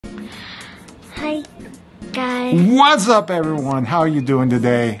Hi, guys. What's up, everyone? How are you doing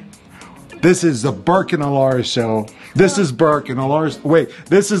today? This is the Burke and Alara show. This is Burke and Alara's. Wait,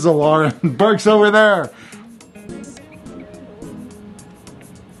 this is Alara. Burke's over there.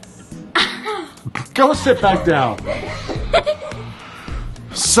 Go sit back down.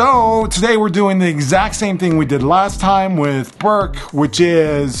 So today we're doing the exact same thing we did last time with Burke, which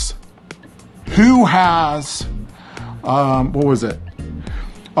is who has what was it?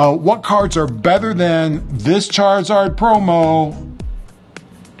 What cards are better than this Charizard promo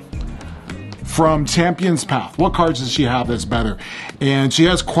from Champion's Path? What cards does she have that's better? And she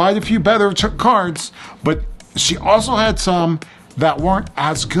has quite a few better cards, but she also had some that weren't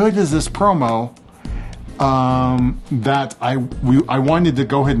as good as this promo that I wanted to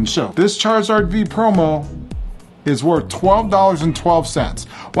go ahead and show. This Charizard V promo is worth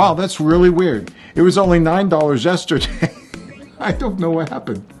 $12.12. Wow, that's really weird. It was only $9 yesterday. I don't know what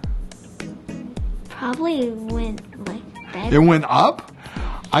happened. Probably went like better. It went up?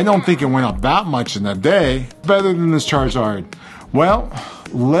 I don't think it went up that much in a day. Better than this Charizard. Well,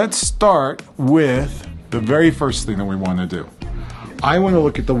 let's start with the very first thing that we want to do. I want to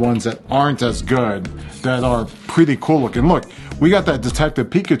look at the ones that aren't as good, that are pretty cool looking. Look, we got that Detective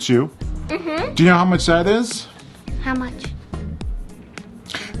Pikachu. Mm-hmm. Do you know how much that is? How much?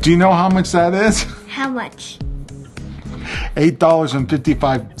 Do you know how much that is? How much?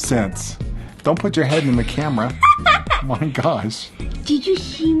 $8.55. Don't put your head in the camera. My gosh. Did you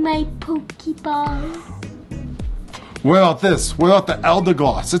see my Pokeball? What about this? What about the Elder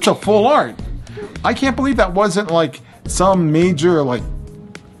Gloss? It's a full art. I can't believe that wasn't like some major, like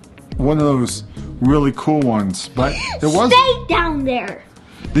one of those really cool ones. But it was. Stay down there.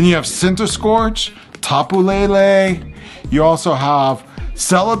 Then you have Centiskorch, Tapu Lele. You also have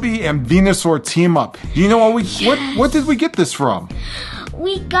Celebi and Venusaur team up. Do you know what we what did we get this from?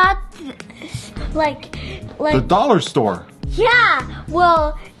 We got this, like the dollar store. Yeah.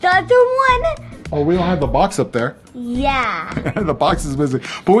 Well, the other one. Oh, we don't have the box up there. Yeah. The box is missing.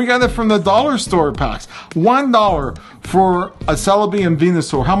 But we got it from the dollar store packs. $1 for a Celebi and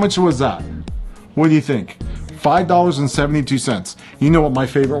Venusaur. How much was that? What do you think? $5.72. You know what my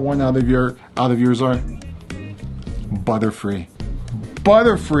favorite one out of yours are? Butterfree.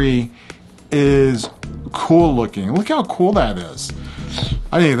 Butterfree is cool looking. Look how cool that is.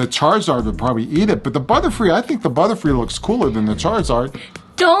 I think the Charizard would probably eat it, but the Butterfree, I think the Butterfree looks cooler than the Charizard.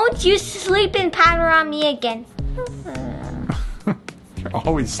 Don't you sleep in powder on me again. You're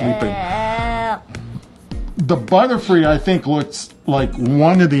always sleeping. The Butterfree, I think, looks like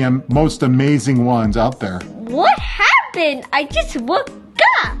one of the most amazing ones out there. What happened? I just woke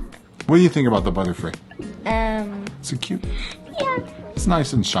up. What do you think about the Butterfree? Is it cute? Yeah. It's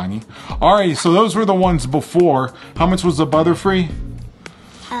nice and shiny. Alright, so those were the ones before. How much was the Butterfree?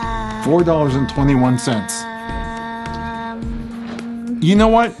 $4.21. You know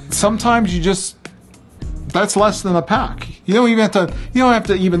what? Sometimes you just, that's less than a pack. You don't have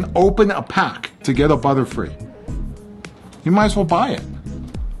to even open a pack to get a Butterfree. You might as well buy it.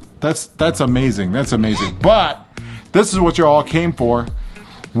 That's amazing. That's amazing. But this is what you all came for.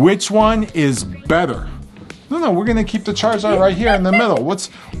 Which one is better? No, we're gonna keep the Charizard right here in the middle. What's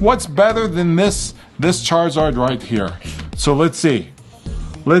better than this Charizard right here? So let's see.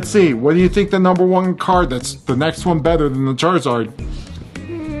 Let's see. What do you think the number one card that's the next one better than the Charizard?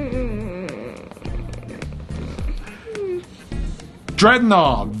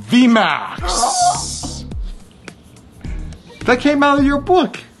 Dreadnought VMAX. That came out of your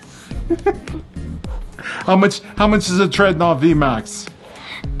book. How much is a Dreadnought VMAX?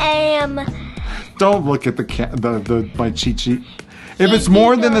 Don't look at my cheat sheet. If it's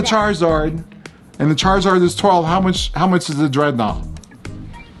more than the Charizard, and the Charizard is 12, how much is the Dreadnought?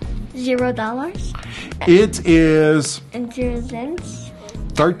 $0. It is And 0 cents.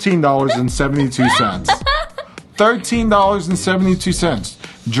 $13.72.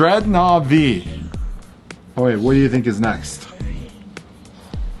 $13.72. Dreadnought V. Oh wait, what do you think is next?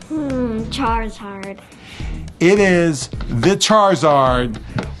 Charizard. It is the Charizard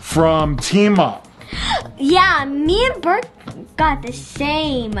from Team Up. Yeah, me and Bert got the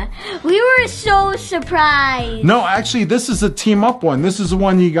same. We were so surprised. No, actually, this is a Team Up one. This is the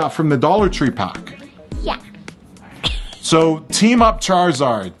one you got from the Dollar Tree pack. Yeah. So, Team Up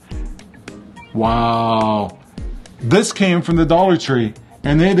Charizard. Wow. This came from the Dollar Tree,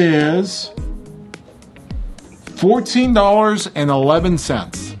 and it is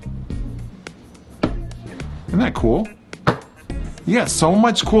 $14.11. Isn't that cool? You got so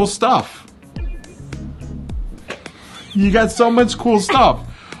much cool stuff. You got so much cool stuff.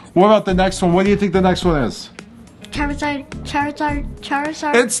 What about the next one? What do you think the next one is? Charizard.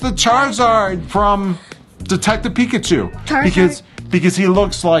 It's the Charizard from Detective Pikachu. Charizard. Because he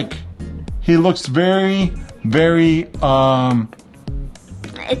looks very, very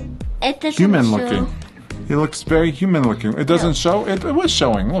It doesn't human show. looking. He looks very human looking. It doesn't show. It was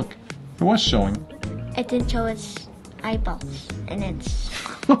showing. Look, it was showing. It didn't show its eyeballs and its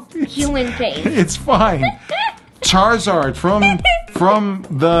human face. It's fine. Charizard from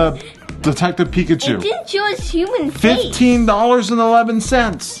the Detective Pikachu. It didn't show its human face.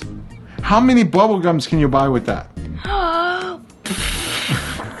 $15.11. How many bubblegums can you buy with that?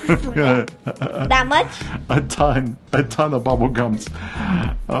 That much? A ton of bubblegums.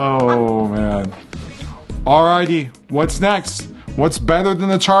 Oh man. Alrighty, what's next? What's better than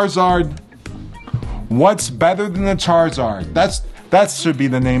the Charizard? What's better than the Charizard? That should be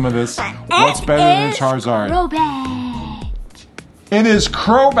the name of this. What's better than Charizard? Crobat. It is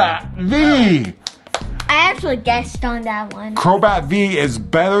Crobat V. I actually guessed on that one. Crobat V is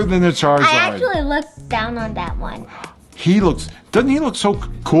better than the Charizard. I actually looked down on that one. Doesn't he look so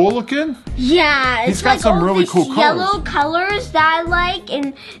cool looking? Yeah, He's got some all really these cool colors. yellow colors that I like,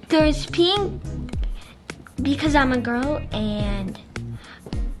 and there's pink because I'm a girl, and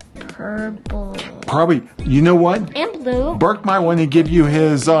purple. Probably, you know what? And blue. Burke might want to give you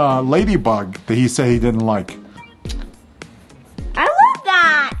his ladybug that he said he didn't like. I love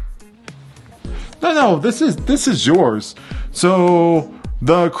that. No, this is yours. So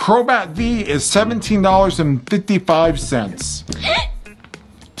the Crobat V is $17.55.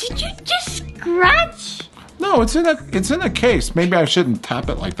 Did you just scratch? No, it's in a case. Maybe I shouldn't tap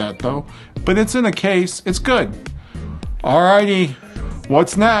it like that though. But it's in a case. It's good. Alrighty.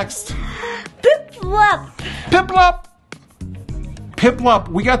 What's next? Piplup. Piplup. Piplup.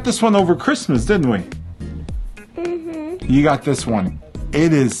 We got this one over Christmas, didn't we? You got this one.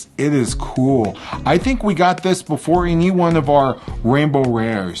 It is cool. I think we got this before any one of our Rainbow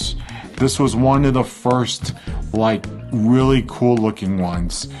Rares. This was one of the first, like, really cool looking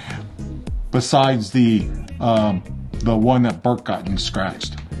ones. Besides the one that Burke got and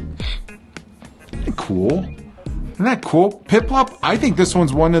scratched. Isn't that cool? Isn't that cool? Piplup, I think this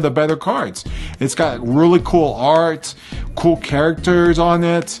one's one of the better cards. It's got really cool art, cool characters on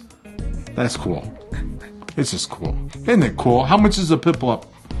it. That's cool. It's just cool. Isn't it cool? How much is a Piplup?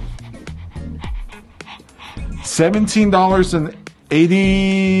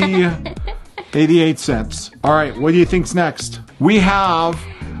 $17.88. All right, what do you think's next? We have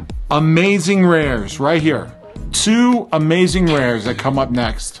amazing rares right here. 2 amazing rares that come up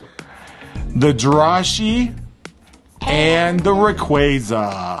next. The Jirachi and the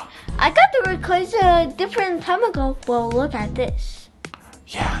Rayquaza. I got the Rayquaza a different time ago. Well, look at this.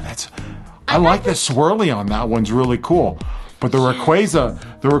 Yeah, I like the swirly on that one's really cool. But the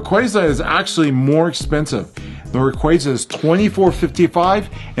Rayquaza is actually more expensive. The Rayquaza is $24.55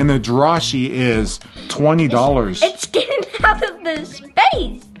 and the Jirachi is $20. It's getting out of the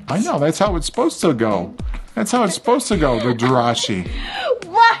space. I know, that's how it's supposed to go. That's how it's supposed to go, the Jirachi.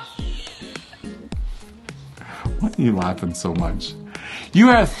 What? Why are you laughing so much? You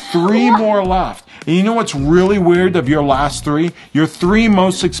have 3 more left. And you know what's really weird of your last 3? Your 3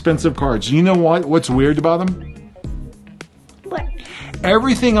 most expensive cards. You know what's weird about them? What?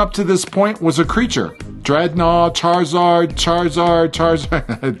 Everything up to this point was a creature. Dreadnought, Charizard. I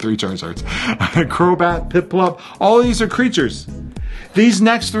had 3 Charizards. Crobat, Piplup. All these are creatures. These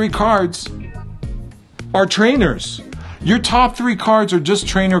next 3 cards are trainers. Your top 3 cards are just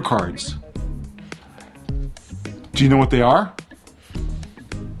trainer cards. Do you know what they are?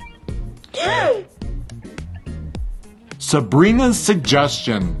 Sabrina's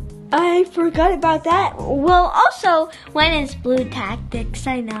Suggestion. I forgot about that. Well, also, one is Blue Tactics,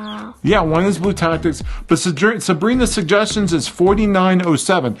 I know. Yeah, one is Blue Tactics, but Sabrina's Suggestions is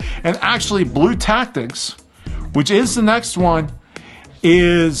 $49.07. And actually, Blue Tactics, which is the next one,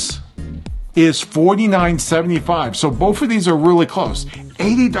 is $49.75. So both of these are really close.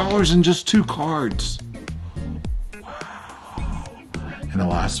 $80 in just 2 cards. Wow. And the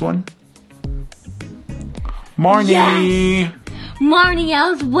last one? Marnie. Yes. Marnie,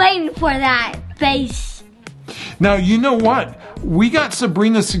 I was waiting for that face. Now, you know what? We got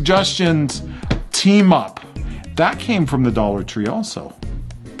Sabrina's Suggestions Team Up. That came from the Dollar Tree also.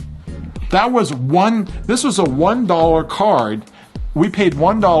 This was a $1 card. We paid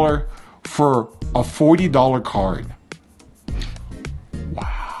 $1 for a $40 card.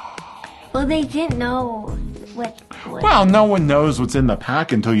 Wow. Well, they didn't know what. Well, no one knows what's in the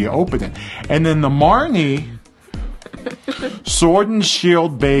pack until you open it. And then the Marnie Sword and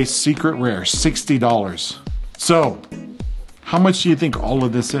Shield base secret rare, $60. So, how much do you think all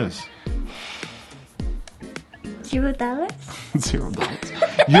of this is? $0?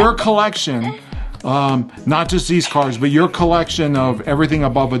 $0. Your collection, not just these cards, but your collection of everything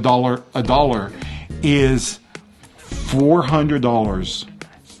above a dollar is $400.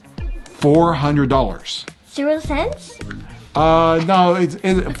 $400. 0 cents? No, it's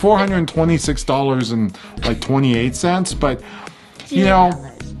 $426 and like 28 cents, but you know.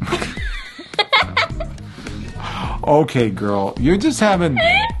 Okay, girl, you're having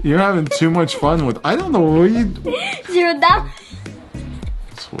too much fun with. I don't know what you. $0.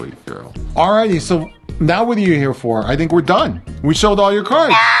 Sweet girl. Alrighty, so now what are you here for? I think we're done. We showed all your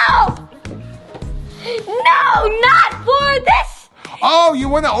cards. No! No, not for this! Oh, you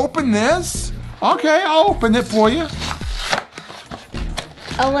want to open this? Okay, I'll open it for you.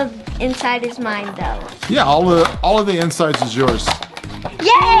 All of inside is mine, though. Yeah, all of the insides is yours.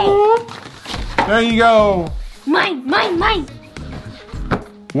 Yay! There you go. Mine.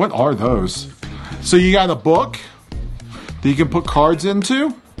 What are those? So you got a book that you can put cards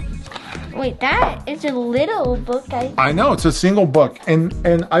into? Wait, that is a little book. I know, it's a single book.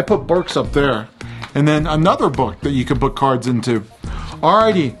 And I put books up there. And then another book that you can put cards into.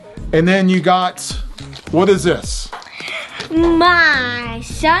 Alrighty. And then you got, what is this? My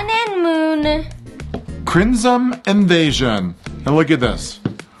Sun and Moon. Crimson Invasion. And look at this.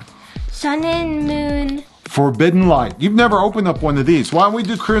 Sun and Moon. Forbidden Light. You've never opened up one of these. Why don't we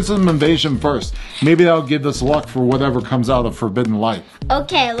do Crimson Invasion first? Maybe that'll give us luck for whatever comes out of Forbidden Light.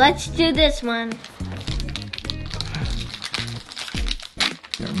 Okay, let's do this one.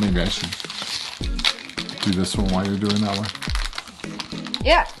 Yeah, maybe I should do this one while you're doing that one.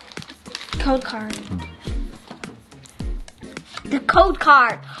 Yeah. Code card. The code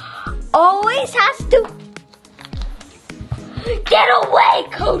card always has to get away,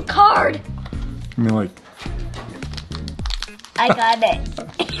 code card. I mean, like, I got it.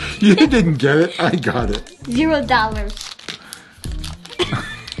 you didn't get it. I got it. $0.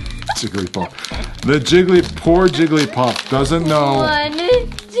 Jigglypuff. Poor Jigglypuff doesn't know. 1,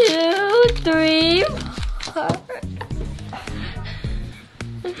 2, 3, 4.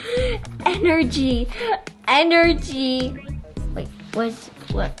 Energy. Wait, what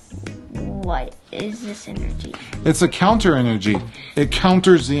is this energy? It's a counter energy. It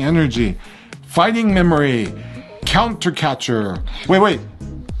counters the energy. Fighting memory. Counter catcher. Wait.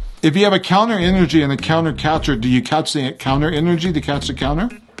 If you have a counter energy and a counter catcher, do you catch the counter energy to catch the counter?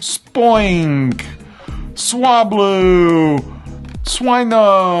 Spoink. Swablu.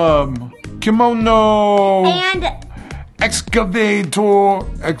 Swinub. Kimono. And Excavator.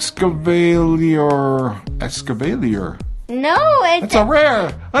 No, it's a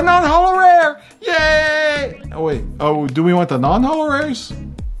rare. A non-holo rare. Yay! Oh, wait. Oh, do we want the non-holo rares?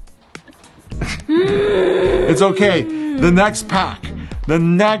 It's okay. The next pack.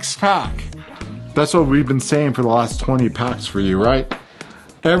 That's what we've been saying for the last 20 packs for you, right?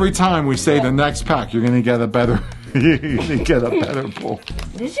 Every time we say the next pack, you're gonna get a better pull.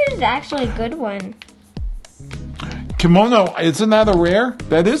 This is actually a good one. Kimono, isn't that a rare?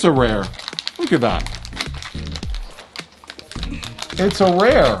 That is a rare. Look at that. It's a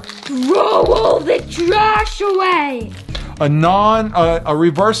rare. Throw all the trash away. A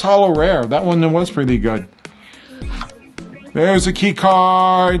reverse holo rare. That one was pretty good. There's a key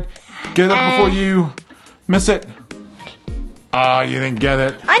card. Get it before you miss it. Ah, you didn't get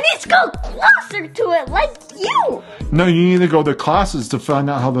it. I need to go closer to it, like you. No, you need to go to classes to find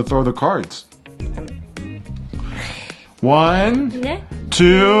out how to throw the cards. 1,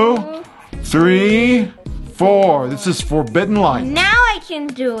 2, 3, 4. This is Forbidden Light. Now I can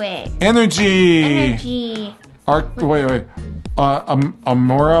do it. Energy. Wait. Amora. I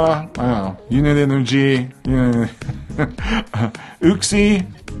don't know. Unit Energy. Uxie.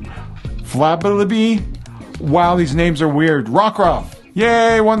 Flabbilibi. Wow, these names are weird. Rockruff.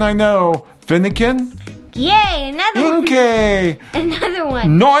 Yay, one I know. Finnegan. Yay, another one. Inkay. Another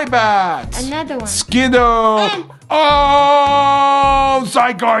one. Noibat. Another one. Skiddo. And oh,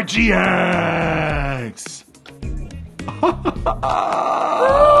 Zygarde GX.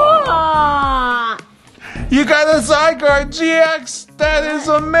 You got a Zygarde GX. That is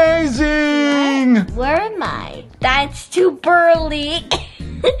amazing. Where am I? That's too burly.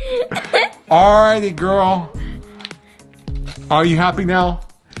 Alrighty, girl. Are you happy now?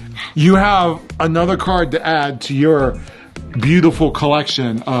 You have another card to add to your beautiful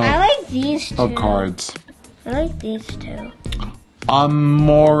collection I like these two. of cards. I like these two.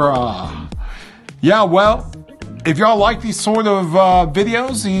 Amora. Yeah, well, if y'all like these sort of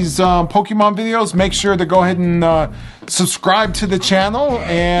videos, these Pokemon videos, make sure to go ahead and subscribe to the channel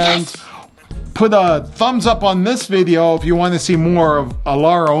and put a thumbs up on this video if you want to see more of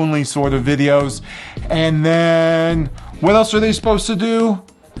Alara only sort of videos. And then, what else are they supposed to do?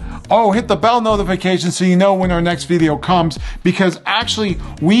 Oh, hit the bell notification so you know when our next video comes. Because actually,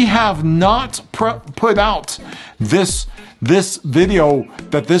 we have not put out this video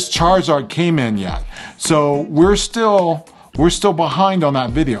that this Charizard came in yet. So we're still behind on that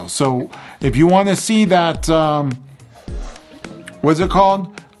video. So if you want to see that, what's it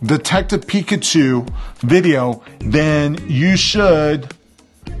called? Detective Pikachu video, then you should,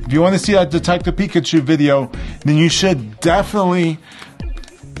 if you want to see that Detective Pikachu video, then you should definitely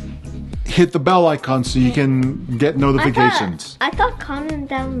hit the bell icon so you can get notifications. I thought comment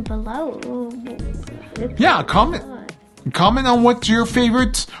down below. Yeah, comment on what's your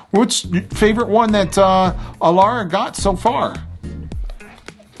favorite one that Alara got so far.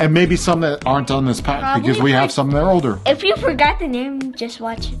 And maybe some that aren't on this pack. Probably, because we have some that are older. If you forgot the name, just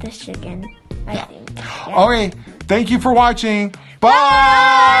watch this again, I think. Yeah. Okay, thank you for watching. Bye!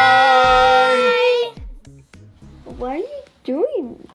 Bye! What are you doing?